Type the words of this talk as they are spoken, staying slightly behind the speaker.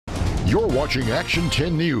You're watching Action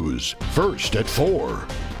 10 News, first at 4.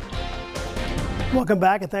 Welcome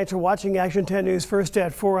back, and thanks for watching Action 10 News First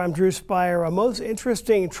at 4. I'm Drew Spire. A most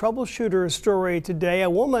interesting troubleshooter story today. A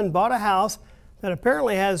woman bought a house that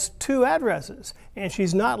apparently has 2 addresses, and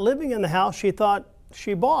she's not living in the house she thought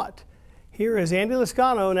she bought. Here is Andy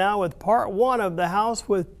Lascano now with part 1 of the house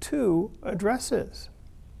with 2 addresses.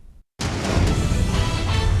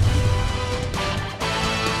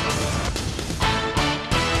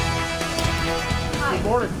 Good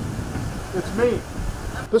morning. It's me.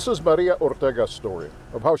 This is Maria Ortega's story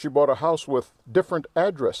of how she bought a house with different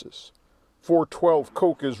addresses. 412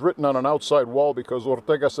 Coke is written on an outside wall because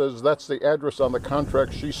Ortega says that's the address on the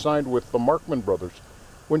contract she signed with the Markman brothers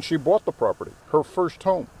when she bought the property, her first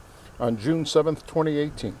home, on June 7th,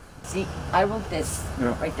 2018. See, I wrote this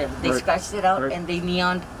right there. They scratched it out and they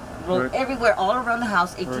neon wrote everywhere, all around the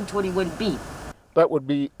house, 1821B. That would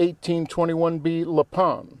be 1821B La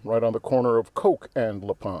Pan, right on the corner of Coke and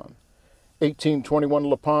La Pan. 1821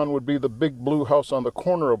 La Pan would be the big blue house on the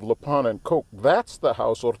corner of La Pan and Coke. That's the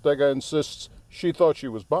house Ortega insists she thought she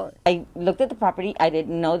was buying. I looked at the property. I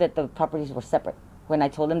didn't know that the properties were separate. When I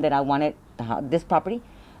told them that I wanted this property,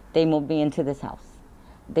 they moved me into this house.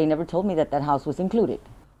 They never told me that that house was included.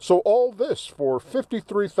 So all this for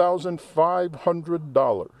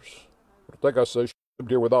 $53,500. Ortega says she lived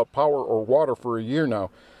here without power or water for a year now.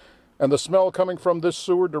 And the smell coming from this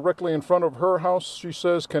sewer directly in front of her house, she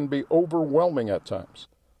says, can be overwhelming at times.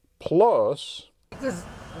 Plus, Because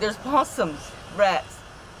there's possums, rats,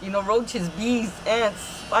 roaches, bees, ants,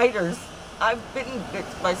 spiders. I've been bit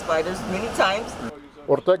by spiders many times.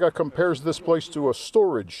 Ortega compares this place to a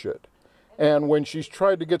storage shed. And when she's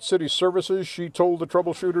tried to get city services, she told the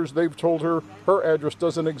troubleshooters they've told her her address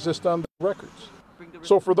doesn't exist on the records.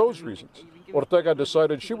 So for those reasons, Ortega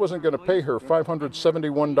decided she wasn't going to pay her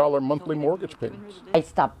 $571 monthly mortgage payments. I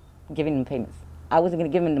stopped giving them payments. I wasn't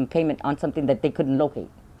going to give them payment on something that they couldn't locate.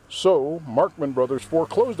 So Markman brothers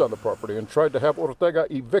foreclosed on the property and tried to have Ortega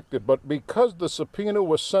evicted, but because the subpoena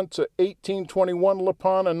was sent to 1821 La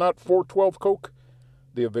Pan and not 412 Coke,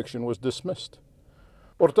 the eviction was dismissed.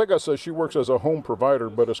 Ortega says she works as a home provider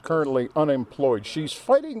but is currently unemployed. She's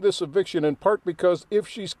fighting this eviction in part because if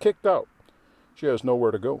she's kicked out, she has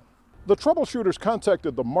nowhere to go. The troubleshooters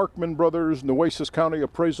contacted the Markman brothers, Nueces County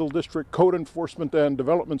Appraisal District, Code Enforcement and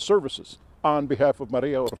Development Services on behalf of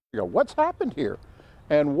Maria Ortega. What's happened here?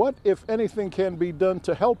 And what, if anything, can be done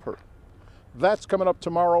to help her? That's coming up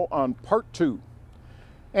tomorrow on Part 2.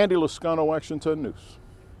 Andy Lascano, Action 10 News.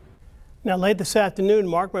 Now, late this afternoon,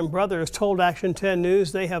 Markman Brothers told Action 10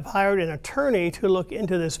 News they have hired an attorney to look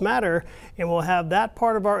into this matter, and we'll have that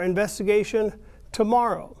part of our investigation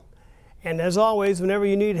tomorrow. And as always, whenever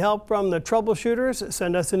you need help from the troubleshooters,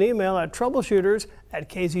 send us an email at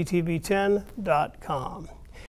troubleshooters@kztv10.com.